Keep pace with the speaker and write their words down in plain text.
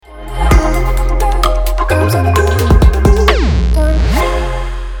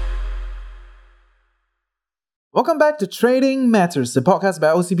Welcome back to Trading Matters, the podcast by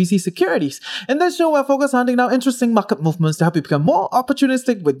OCBC Securities. In this show, we're focused on hunting down interesting market movements to help you become more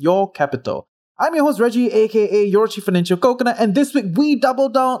opportunistic with your capital. I'm your host Reggie, aka your Chief Financial Coconut, and this week we double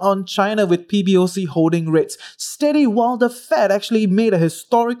down on China with PBOC holding rates steady while the Fed actually made a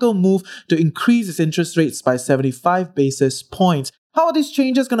historical move to increase its interest rates by 75 basis points. How are these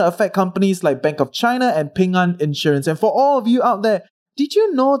changes going to affect companies like Bank of China and Ping An Insurance? And for all of you out there, did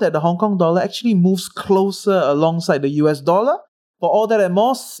you know that the Hong Kong dollar actually moves closer alongside the US dollar? For all that and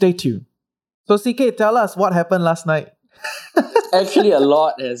more, stay tuned. So CK, tell us what happened last night. Actually, a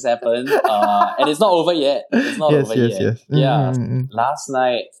lot has happened, and it's not over yet. It's not over yet. Yes. Yeah, last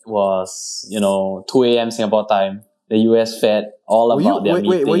night was 2 a.m. Singapore time. The US Fed all about their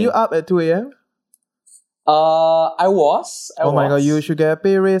meeting. Were you up at 2 a.m.? I was. My god, you should get a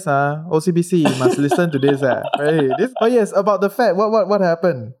pay raise, OCBC, you must listen to this, Right? But yes, about the Fed, what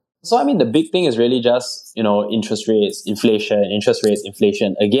happened? So I mean, the big thing is really just interest rates,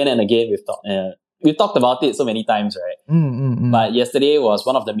 inflation, again and again. We've talked about it so many times, right? But yesterday was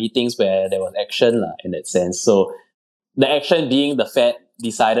one of the meetings where there was action in that sense. So the action being the Fed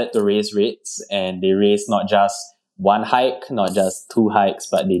decided to raise rates, and they raised not just one hike, not just two hikes,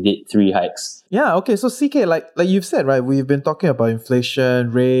 but they did 3 hikes. Yeah, okay. So CK, like you've said, right, we've been talking about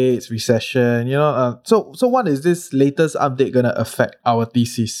inflation, rates, recession, So what is this latest update going to affect our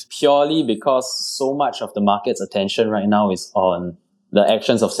thesis? Purely because so much of the market's attention right now is on the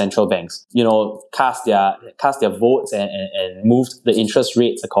actions of central banks. Cast their votes and moved the interest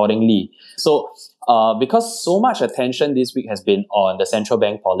rates accordingly. So because so much attention this week has been on the central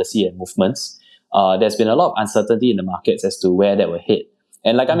bank policy and movements, there's been a lot of uncertainty in the markets as to where that will hit.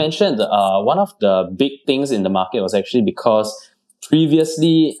 And like I mentioned, one of the big things in the market was actually because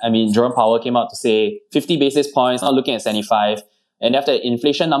previously, Jerome Powell came out to say 50 basis points, not looking at 75. And after the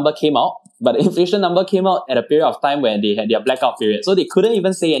inflation number came out, but the inflation number came out at a period of time when they had their blackout period. So they couldn't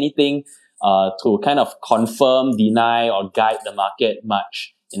even say anything to kind of confirm, deny, or guide the market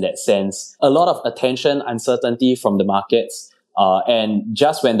much in that sense. A lot of attention, uncertainty from the markets. And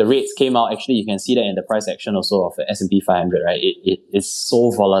just when the rates came out, actually, you can see that in the price action also of the S&P 500, right? It is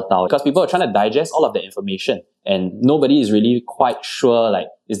so volatile because people are trying to digest all of the information, and nobody is really quite sure, like,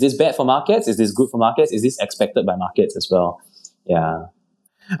 is this bad for markets? Is this good for markets? Is this expected by markets as well? Yeah.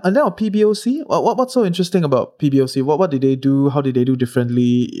 And now PBOC, what's so interesting about PBOC? What did they do? How did they do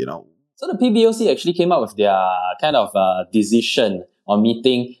differently? So the PBOC actually came up with their kind of decision or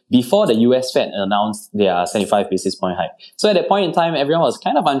meeting before the US Fed announced their 75 basis point hike. So at that point in time, everyone was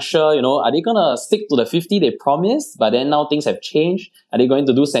kind of unsure, are they going to stick to the 50 they promised? But then now things have changed. Are they going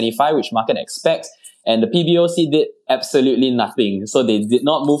to do 75, which market expects? And the PBOC did absolutely nothing. So they did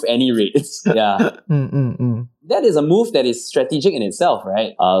not move any rates. Yeah. That is a move that is strategic in itself,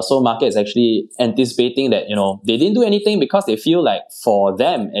 right? So market is actually anticipating that, they didn't do anything because they feel like for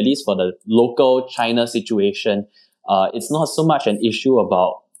them, at least for the local China situation, it's not so much an issue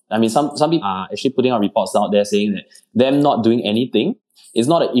about, some people are actually putting out reports out there saying that them not doing anything is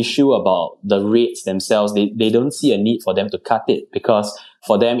not an issue about the rates themselves. They don't see a need for them to cut it because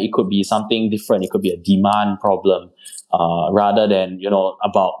for them, it could be something different. It could be a demand problem rather than,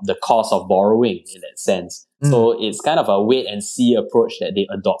 about the cost of borrowing in that sense. So it's kind of a wait and see approach that they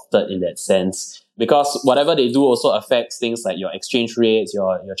adopted in that sense. Because whatever they do also affects things like your exchange rates,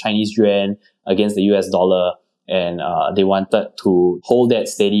 your Chinese yuan against the US dollar. And they wanted to hold that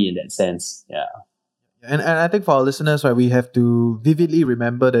steady in that sense. Yeah. And I think for our listeners, right, we have to vividly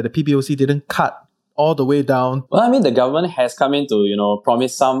remember that the PBOC didn't cut all the way down. Well, the government has come in to,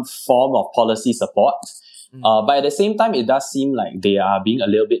 promise some form of policy support. But at the same time, it does seem like they are being a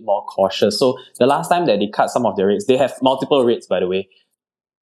little bit more cautious. So the last time that they cut some of their rates, they have multiple rates, by the way.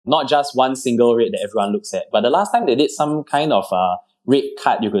 Not just one single rate that everyone looks at. But the last time they did some kind of rate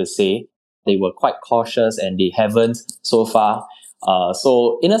cut, you could say, they were quite cautious and they haven't so far.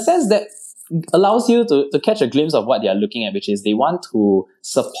 So in a sense, that allows you to catch a glimpse of what they are looking at, which is they want to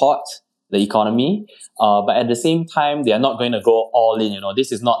support the economy, but at the same time, they are not going to go all in.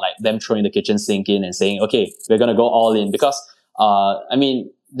 This is not like them throwing the kitchen sink in and saying, okay, we're going to go all in. Because,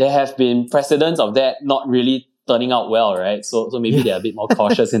 there have been precedents of that not really turning out well, right? So maybe they're a bit more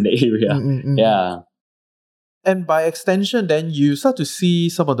cautious in the area. Yeah. And by extension, then you start to see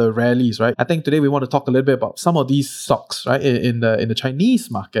some of the rallies, right? I think today we want to talk a little bit about some of these stocks, right, in the Chinese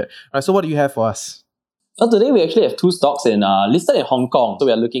market. Right. So what do you have for us? Well, today we actually have 2 stocks listed in Hong Kong. So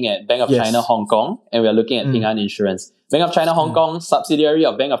we are looking at Bank of China Hong Kong, and we are looking at Ping An Insurance. Bank of China Hong Kong, subsidiary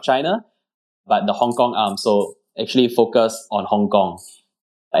of Bank of China, but the Hong Kong arm. So actually focus on Hong Kong.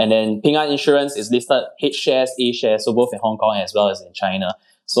 And then Ping An Insurance is listed H shares, A shares, so both in Hong Kong as well as in China.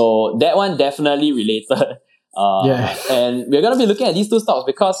 So that one definitely related And we're going to be looking at these two stocks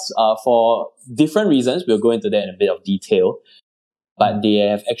because for different reasons, we'll go into that in a bit of detail. But they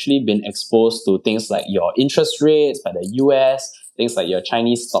have actually been exposed to things like your interest rates by the US, things like your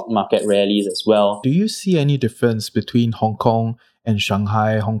Chinese stock market rallies as well. Do you see any difference between Hong Kong and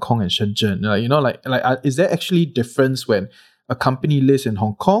Shanghai, Hong Kong and Shenzhen? Is there actually difference when a company lists in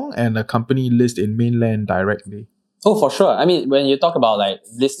Hong Kong and a company lists in mainland directly? Oh, for sure. I mean, when you talk about like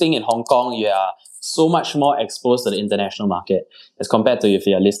listing in Hong Kong, you are so much more exposed to the international market as compared to if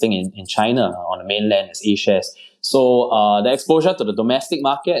you're listing in China on the mainland as A-shares. So the exposure to the domestic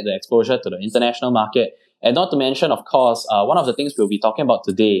market, the exposure to the international market, and not to mention, of course, one of the things we'll be talking about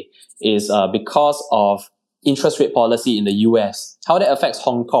today is because of interest rate policy in the US, how that affects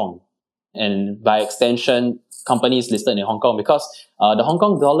Hong Kong, and by extension, companies listed in Hong Kong, because the Hong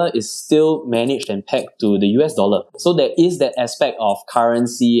Kong dollar is still managed and pegged to the US dollar. So there is that aspect of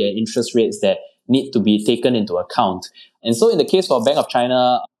currency and interest rates that need to be taken into account. And so in the case for Bank of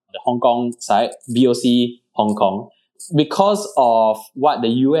China, the Hong Kong side, BOC Hong Kong, because of what the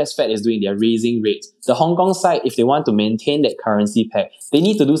US Fed is doing, they're raising rates. The Hong Kong side, if they want to maintain that currency peg, they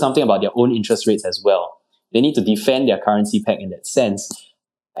need to do something about their own interest rates as well. They need to defend their currency peg in that sense.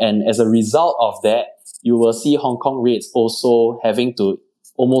 And as a result of that, you will see Hong Kong rates also having to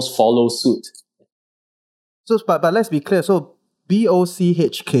almost follow suit. So, but let's be clear. So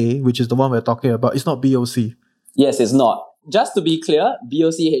BOCHK, which is the one we're talking about, it's not BOC. Yes, it's not. Just to be clear,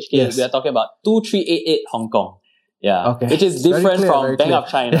 BOCHK, yes, we are talking about 2388 Hong Kong. Yeah, okay. Which is different from Bank of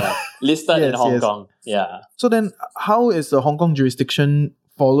China, listed in Hong Kong. Yeah. So then, how is the Hong Kong jurisdiction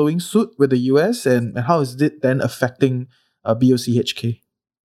following suit with the US, and how is it then affecting BOCHK?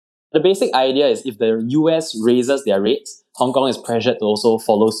 The basic idea is if the US raises their rates, Hong Kong is pressured to also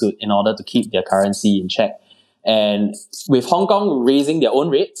follow suit in order to keep their currency in check. And with Hong Kong raising their own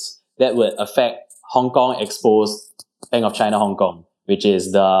rates, that would affect Hong Kong exposed Bank of China Hong Kong, which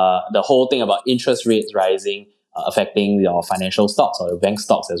is the whole thing about interest rates rising, affecting your financial stocks or your bank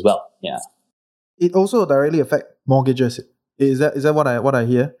stocks as well. Yeah. It also directly affects mortgages. Is that what I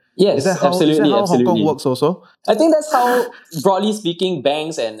hear? Yes, is that how Hong Kong works also? I think that's how, broadly speaking,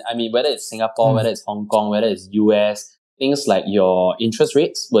 banks, and I mean, whether it's Singapore, whether it's Hong Kong, whether it's US, things like your interest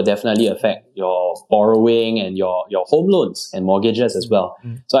rates will definitely affect your borrowing and your home loans and mortgages as well.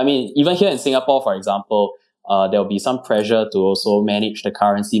 So I mean, even here in Singapore, for example, there'll be some pressure to also manage the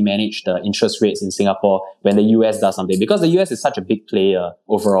currency, manage the interest rates in Singapore when the US does something, because the US is such a big player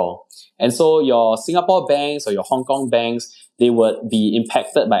overall. And so your Singapore banks or your Hong Kong banks, they would be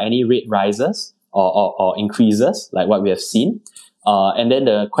impacted by any rate rises or increases like what we have seen. And then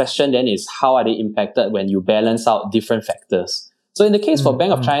the question then is, how are they impacted when you balance out different factors? So in the case for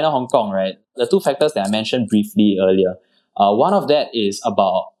Bank of China Hong Kong, right, the two factors that I mentioned briefly earlier, one of that is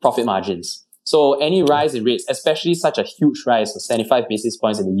about profit margins. So any rise in rates, especially such a huge rise of 75 basis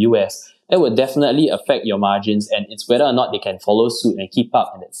points in the US, that would definitely affect your margins, and it's whether or not they can follow suit and keep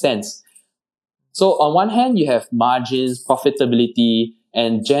up in that sense. So on one hand, you have margins, profitability,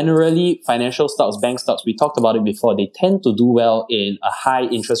 and generally financial stocks, bank stocks, we talked about it before, they tend to do well in a high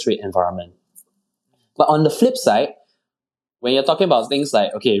interest rate environment. But on the flip side, when you're talking about things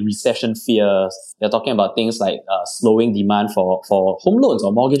like, recession fears, you're talking about things like slowing demand for home loans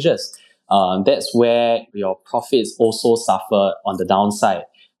or mortgages, that's where your profits also suffer on the downside.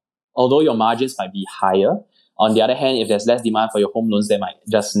 Although your margins might be higher, on the other hand, if there's less demand for your home loans, they might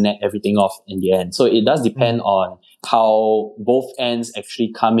just net everything off in the end. So it does depend on how both ends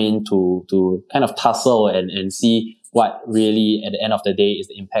actually come in to kind of tussle and see what really, at the end of the day, is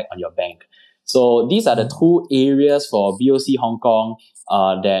the impact on your bank. So these are the two areas for BOC Hong Kong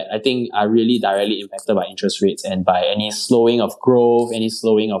that I think are really directly impacted by interest rates and by any slowing of growth, any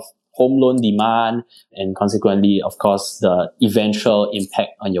slowing of home loan demand, and consequently, of course, the eventual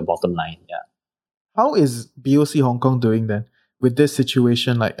impact on your bottom line. Yeah. How is BOC Hong Kong doing then with this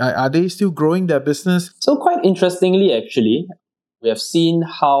situation? Like, are they still growing their business? So quite interestingly, actually, we have seen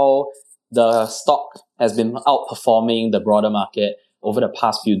how the stock has been outperforming the broader market over the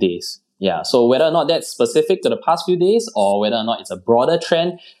past few days. Yeah. So whether or not that's specific to the past few days or whether or not it's a broader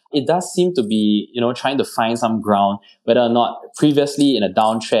trend, it does seem to be, trying to find some ground, whether or not previously in a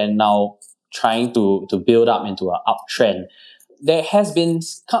downtrend, now trying to build up into an uptrend. There has been,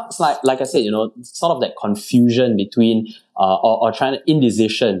 like I said, sort of that confusion between, or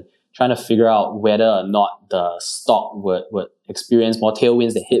indecision, trying to figure out whether or not the stock would experience more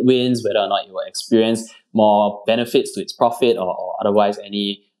tailwinds than headwinds, whether or not it will experience more benefits to its profit or otherwise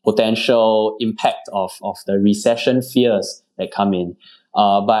any potential impact of the recession fears that come in.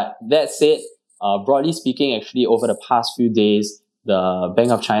 But that said, broadly speaking, actually over the past few days, the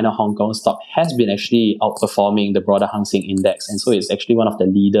Bank of China Hong Kong stock has been actually outperforming the broader Hang Seng Index. And so it's actually one of the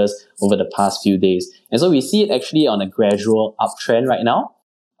leaders over the past few days. And so we see it actually on a gradual uptrend right now,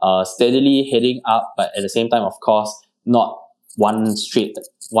 steadily heading up, but at the same time, of course, not one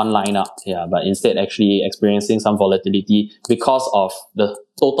line up, but instead actually experiencing some volatility because of the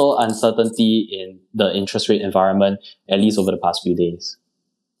total uncertainty in the interest rate environment, at least over the past few days.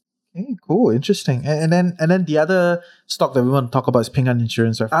 Okay, cool, interesting. And then the other stock that we want to talk about is Ping An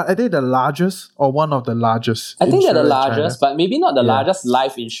Insurance. Right? Are they the largest or one of the largest? I think they're the largest, but maybe not the largest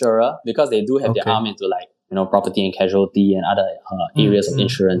life insurer, because they do have their arm into property and casualty and other areas of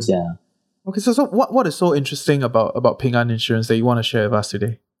insurance. Yeah. Okay, so what is so interesting about Ping An Insurance that you want to share with us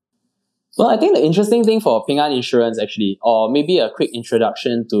today? Well, I think the interesting thing for Ping An Insurance actually, or maybe a quick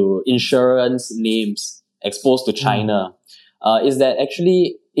introduction to insurance names exposed to China, is that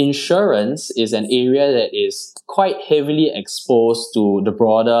actually insurance is an area that is quite heavily exposed to the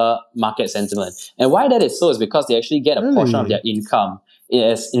broader market sentiment. And why that is so is because they actually get a portion of their income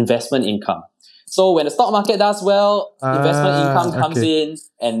as investment income. So when the stock market does well, investment income comes in,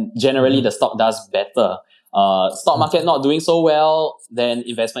 and generally the stock does better. Stock market not doing so well, then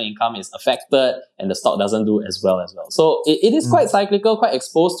investment income is affected and the stock doesn't do as well. So it is quite cyclical, quite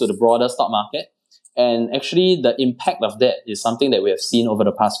exposed to the broader stock market. And actually the impact of that is something that we have seen over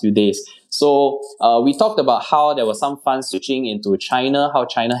the past few days. So we talked about how there was some funds switching into China, how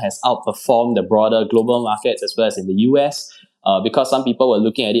China has outperformed the broader global markets as well as in the US. Because some people were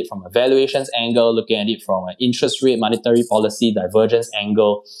looking at it from a valuations angle, looking at it from an interest rate, monetary policy, divergence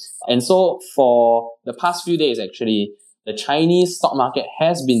angle. And so for the past few days, actually, the Chinese stock market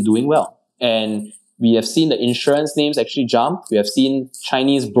has been doing well. And we have seen the insurance names actually jump. We have seen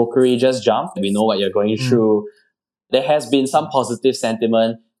Chinese brokerages jump. We know what you're going through. There has been some positive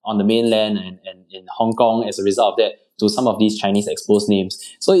sentiment on the mainland and in Hong Kong as a result of that to some of these Chinese exposed names.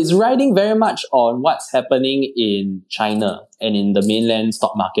 So it's riding very much on what's happening in China and in the mainland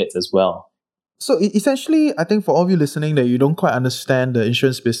stock markets as well. So essentially, I think for all of you listening that you don't quite understand the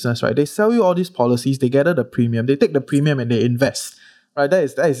insurance business, right? They sell you all these policies, they gather the premium, they take the premium and they invest. Right, that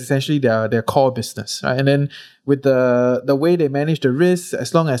is essentially their core business, right? And then with the way they manage the risk,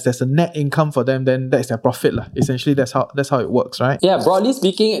 as long as there's a net income for them, then that's their profit lah. Essentially, that's how it works, right? Yeah, broadly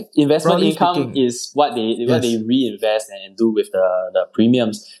speaking, investment income is what they reinvest and do with the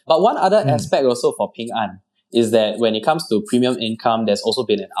premiums. But one other aspect also for Ping An is that when it comes to premium income, there's also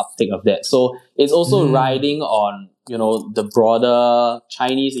been an uptick of that. So it's also riding on the broader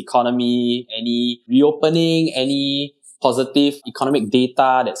Chinese economy, any reopening, any positive economic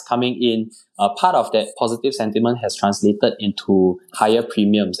data that's coming in. Part of that positive sentiment has translated into higher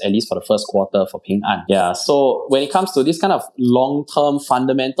premiums, at least for the first quarter for Ping An. Yeah, so when it comes to this kind of long-term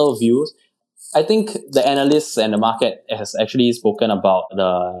fundamental views, I think the analysts and the market has actually spoken about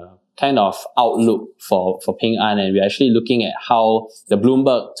the kind of outlook for Ping An, and we're actually looking at how the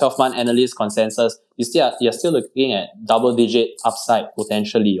Bloomberg 12-month analyst consensus, you're still looking at double-digit upside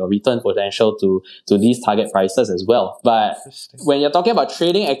potentially or return potential to these target prices as well. But when you're talking about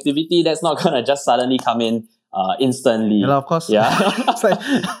trading activity, that's not going to just suddenly come in instantly. Yeah, of course. Yeah. It's like,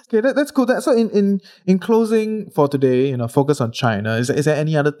 okay, that's cool. So in closing for today, focus on China. Is there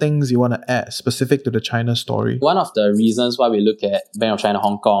any other things you want to add specific to the China story? One of the reasons why we look at Bank of China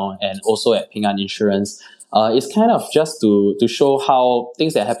Hong Kong and also at Ping An Insurance is kind of just to show how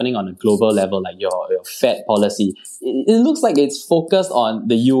things that are happening on a global level, like your Fed policy, it looks like it's focused on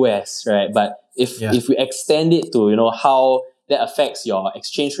the US, right? But if we extend it to how that affects your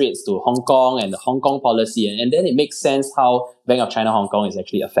exchange rates to Hong Kong and the Hong Kong policy, and then it makes sense how Bank of China Hong Kong is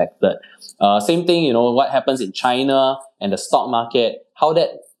actually affected. Same thing, what happens in China and the stock market, how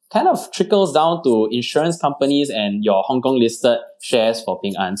that kind of trickles down to insurance companies and your Hong Kong listed shares for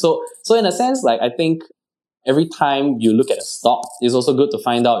Ping An. So in a sense, I think every time you look at a stock, it's also good to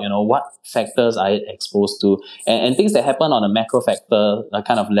find out, what factors are it exposed to, and things that happen on a macro factor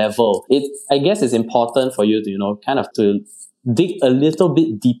kind of level. I guess it's important for you to, kind of to dig a little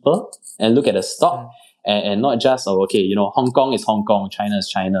bit deeper and look at the stock and not just, Hong Kong is Hong Kong, China is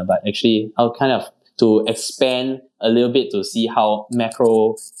China, but actually how kind of to expand a little bit to see how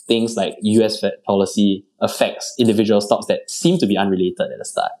macro things like US Fed policy affects individual stocks that seem to be unrelated at the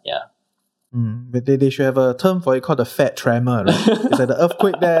start. Yeah. But they should have a term for it called the Fed tremor, right? It's like the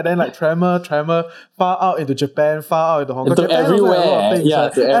earthquake there, then like tremor, far out into Japan, far out into Hong Kong. To Japan everywhere. Also a lot of things, yeah,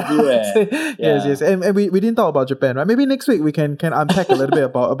 right? to everywhere. Yes. And we didn't talk about Japan, right? Maybe next week we can unpack a little bit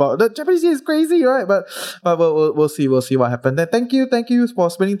about the Japanese is crazy, right? But we'll see what happens. Then thank you for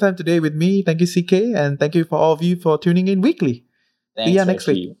spending time today with me. Thank you, CK, and thank you for all of you for tuning in weekly. Thanks, See ya next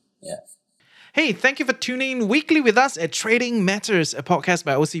week. Yeah. Hey, thank you for tuning in weekly with us at Trading Matters, a podcast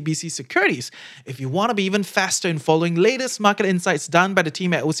by OCBC Securities. If you want to be even faster in following latest market insights done by the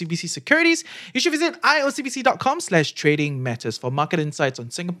team at OCBC Securities, you should visit iocbc.com/trading matters for market insights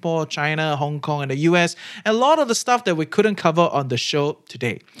on Singapore, China, Hong Kong, and the US, and a lot of the stuff that we couldn't cover on the show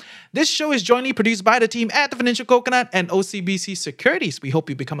today. This show is jointly produced by the team at The Financial Coconut and OCBC Securities. We hope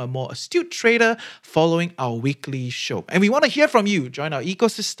you become a more astute trader following our weekly show. And we want to hear from you. Join our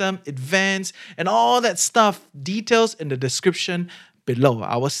ecosystem, events, and all that stuff. Details in the description below.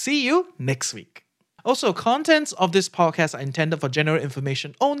 I will see you next week. Also, contents of this podcast are intended for general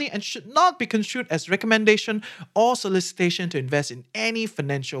information only and should not be construed as recommendation or solicitation to invest in any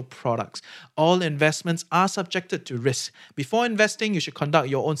financial products. All investments are subjected to risk. Before investing, you should conduct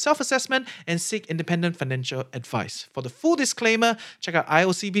your own self-assessment and seek independent financial advice. For the full disclaimer, check out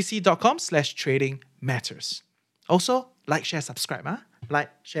iocbc.com/trading matters. Also, like, share, subscribe.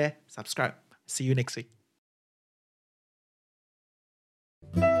 Like, share, subscribe. See you next week.